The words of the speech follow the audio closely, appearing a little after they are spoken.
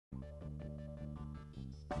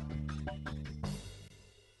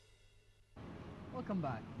Welcome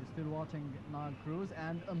back. You're still watching Nile Cruise,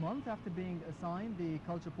 and a month after being assigned the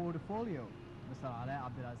culture portfolio, Mr. Ala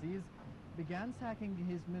Abdelaziz began sacking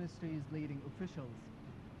his ministry's leading officials.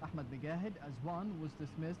 Ahmed Mujahid, as one, was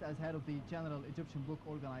dismissed as head of the General Egyptian Book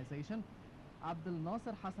Organization, Abdel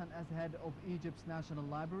Nasser Hassan as head of Egypt's National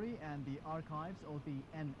Library and the Archives of the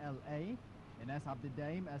NLA, Ines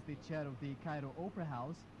Abdeldaim as the chair of the Cairo Opera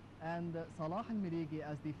House, and Salah al-Mirigi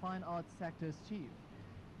as the Fine Arts Sector's chief.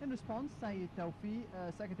 In response, Sayyid Tawfi,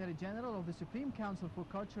 Secretary General of the Supreme Council for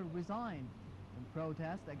Culture, resigned in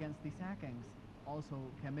protest against the sackings. Also,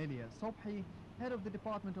 Camelia Sobhi, head of the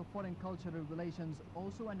Department of Foreign Cultural Relations,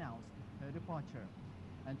 also announced her departure.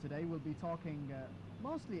 And today we'll be talking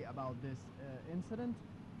mostly about this incident,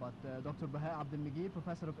 but Dr. Bahaa Abdelmajid,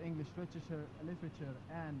 Professor of English Literature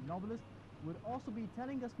and novelist, will also be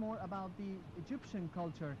telling us more about the Egyptian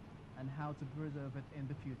culture and how to preserve it in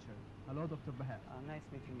the future. Hello, Dr. Bahaa. Nice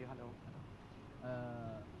meeting you. Hello.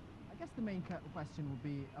 I guess the main question would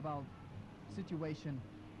be about situation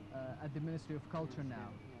at the Ministry of Culture now.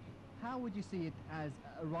 How would you see it as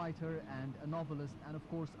a writer and a novelist and of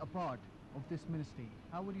course a part of this ministry?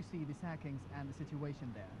 How would you see the sackings and the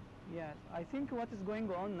situation there? Yes, I think what is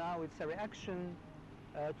going on now, it's a reaction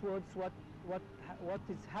towards what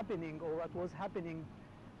is happening or what was happening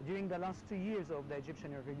during the last 2 years of the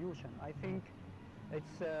Egyptian Revolution. I think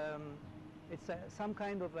it's some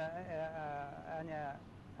kind of a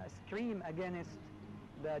scream against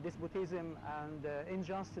the despotism and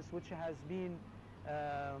injustice which has been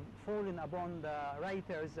fallen upon the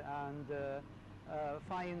writers and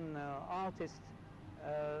fine artists.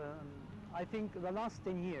 I think the last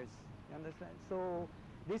 10 years, you understand? So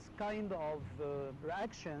this kind of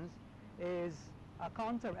reactions is a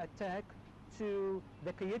counter-attack to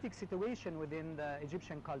the chaotic situation within the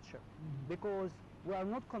Egyptian culture, because we are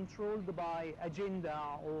not controlled by agenda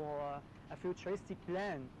or a futuristic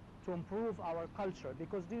plan to improve our culture.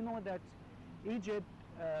 Because do you know that Egypt,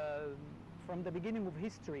 from the beginning of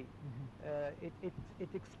history, it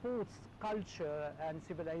exports culture and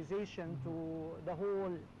civilization to the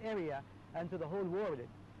whole area and to the whole world.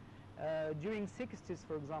 During 60s,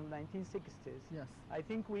 for example, 1960s, yes, I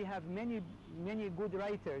think we have many good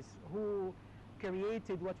writers who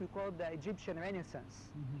created what we call the Egyptian Renaissance,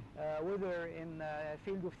 whether in the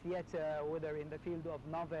field of theater, whether in the field of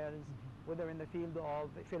novels, whether in the field of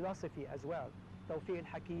philosophy as well. Tawfiq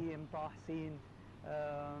al-Hakim, Taha Hussein,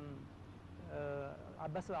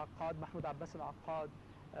 Abbas al-Aqad, Mahmoud Abbas al-Aqad,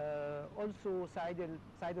 also Said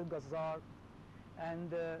al-Ghazar,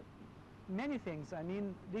 and many things. I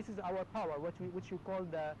mean, this is our power, which we call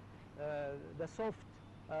the soft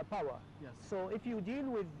power. Yes. So if you deal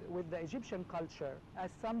with the Egyptian culture as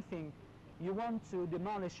something you want to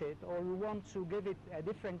demolish it or you want to give it a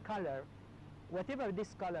different color, whatever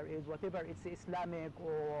this color is, whatever it's Islamic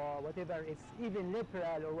or whatever it's even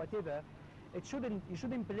liberal or whatever, you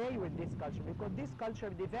shouldn't play with this culture, because this culture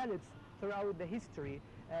develops throughout the history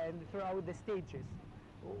and throughout the stages.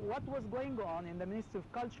 What was going on in the Ministry of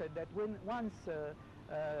Culture, that once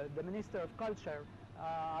the Minister of Culture,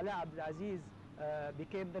 Ala Abdelaziz,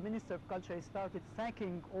 became the Minister of Culture, he started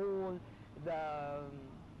sacking all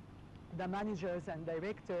the managers and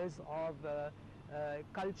directors of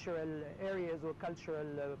cultural areas or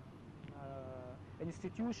cultural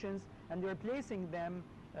institutions, and replacing them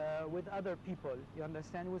with other people, you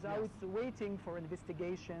understand, without waiting for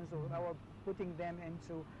investigations or without putting them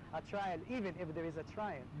into a trial, even if there is a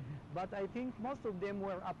trial. But I think most of them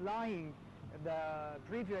were applying the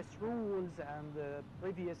previous rules and the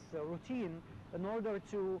previous routine in order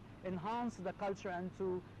to enhance the culture and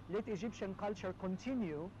to let Egyptian culture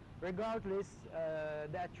continue regardless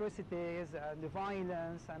the atrocities and the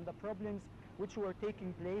violence and the problems which were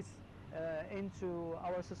taking place into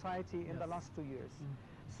our society in the last 2 years.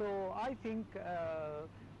 So I think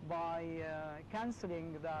by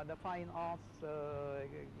cancelling the fine arts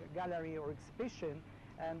gallery or exhibition,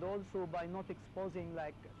 and also by not exposing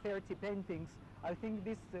like 30 paintings, I think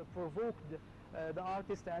this provoked the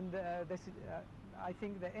artists, and I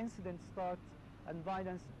think the incident starts and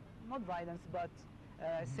violence, not violence, but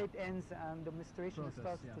sit-ins and demonstrations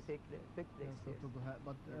starts to take place. Yes, Dr. Bahaa.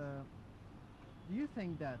 But do you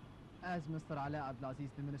think that, as Mr. Ala Abdelaziz,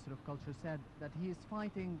 the Minister of Culture, said, that he is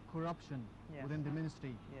fighting corruption within the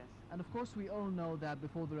ministry? Yes. And of course we all know that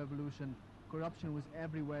before the revolution, corruption was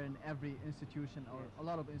everywhere in every institution, or a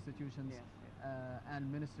lot of institutions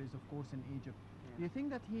and ministries, of course, in Egypt. Do you think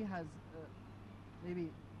that he has, maybe,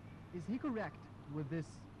 is he correct with this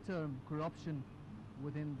term, corruption,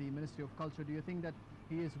 within the Ministry of Culture? Do you think that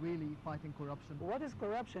he is really fighting corruption? What is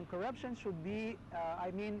corruption? Corruption should be,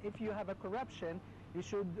 I mean, if you have a corruption, You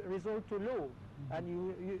should resort to law, and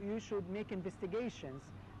you should make investigations,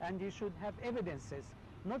 and you should have evidences.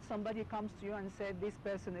 Not somebody comes to you and said this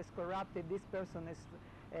person is corrupted, this person is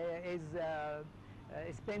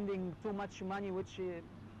spending too much money, which it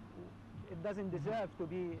doesn't deserve to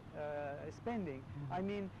be spending. I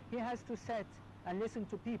mean, he has to sit and listen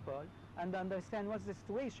to people and understand what's the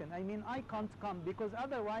situation. I mean, I can't come because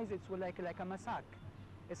otherwise it's like a massacre.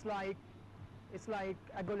 It's like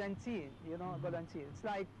a guarantee, you know, guarantee. It's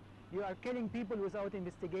like you are killing people without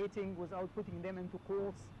investigating, without putting them into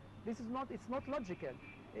courts. This is not, it's not logical.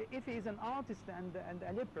 If he is an artist and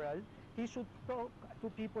a liberal, he should talk to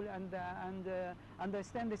people and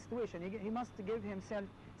understand the situation. He must give himself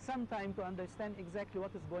some time to understand exactly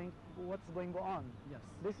what's going on. Yes.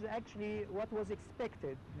 This is actually what was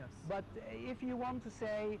expected. Yes. But if you want to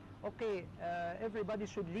say, okay, everybody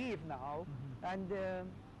should leave now, and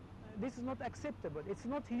this is not acceptable. It's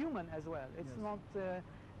not human as well.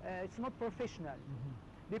 It's not professional.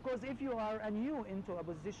 Because if you are new into a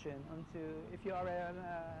position, if you are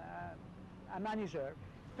a manager,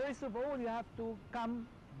 first of all you have to come,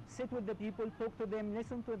 sit with the people, talk to them,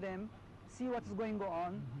 listen to them, see what's going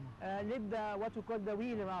on, let what we call the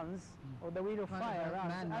wheel runs, or the wheel of fire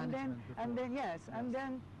runs, and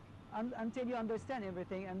then until you understand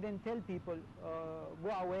everything, and then tell people go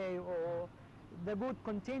away, or the good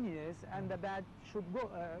continues and the bad should go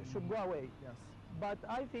away. Yes. But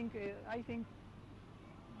I think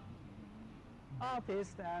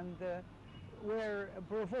artists were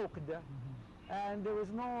provoked, and there was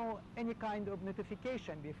no any kind of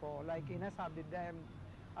notification before. Like Ines Abdel,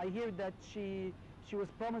 I hear that she was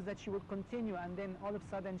promised that she would continue, and then all of a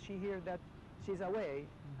sudden she hears that she's away.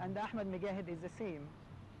 And Ahmed Mujahid is the same,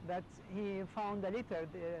 that he found a letter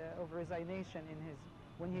of resignation in his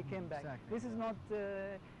when he came back. Exactly.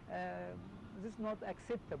 This is not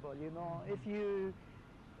acceptable. You know, if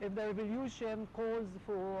the revolution calls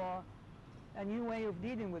for a new way of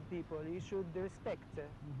dealing with people, you should respect.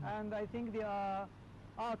 And I think there are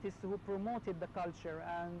artists who promoted the culture,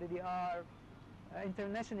 and they are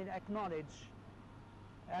internationally acknowledged,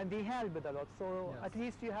 and they helped a lot. So yes. at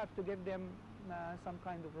least you have to give them some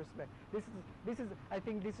kind of respect. I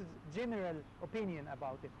think this is general opinion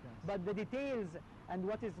about it. Yes. But the details and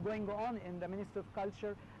what is going on in the Ministry of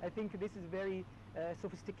Culture, I think this is very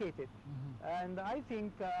sophisticated. And I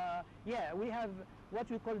think, we have what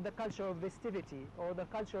we call the culture of festivity, or the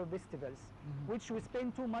culture of festivals, which we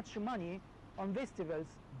spend too much money on festivals,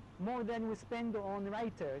 more than we spend on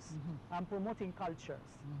writers and promoting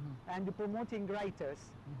cultures, and promoting writers,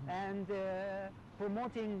 and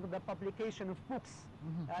promoting the publication of books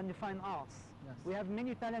and fine arts. Yes. We have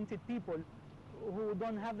many talented people who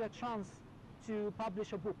don't have the chance to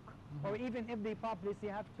publish a book, or even if they publish, they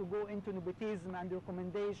have to go into nepotism and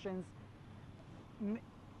recommendations,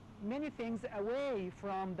 many things away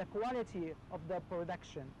from the quality of the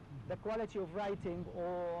production, the quality of writing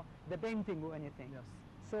or the painting or anything. Yes.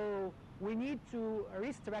 So we need to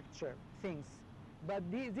restructure things, but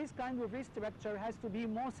this kind of restructure has to be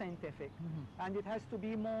more scientific, and it has to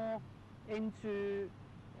be more into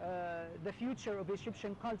the future of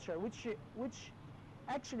Egyptian culture, which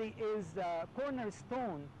actually is the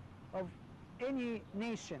cornerstone of any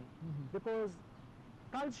nation, because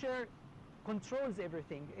culture controls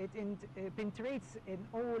everything. It penetrates in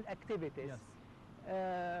all activities.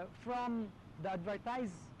 Yes. From the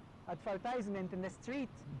advertisement in the street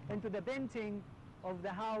into the painting of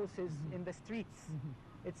the houses in the streets.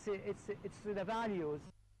 It's the values.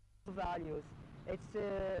 It's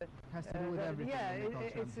has to do with everything.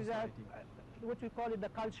 it's what we call it the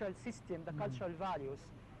cultural system, the cultural values.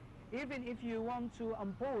 Even if you want to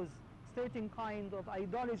impose certain kind of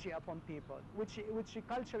ideology upon people, which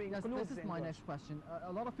culture includes. This is my next question.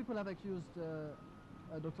 A lot of people have accused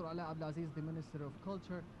Dr. Ala Abdelaziz, the Minister of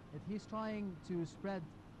Culture, that he's trying to spread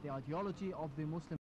the ideology of the Muslim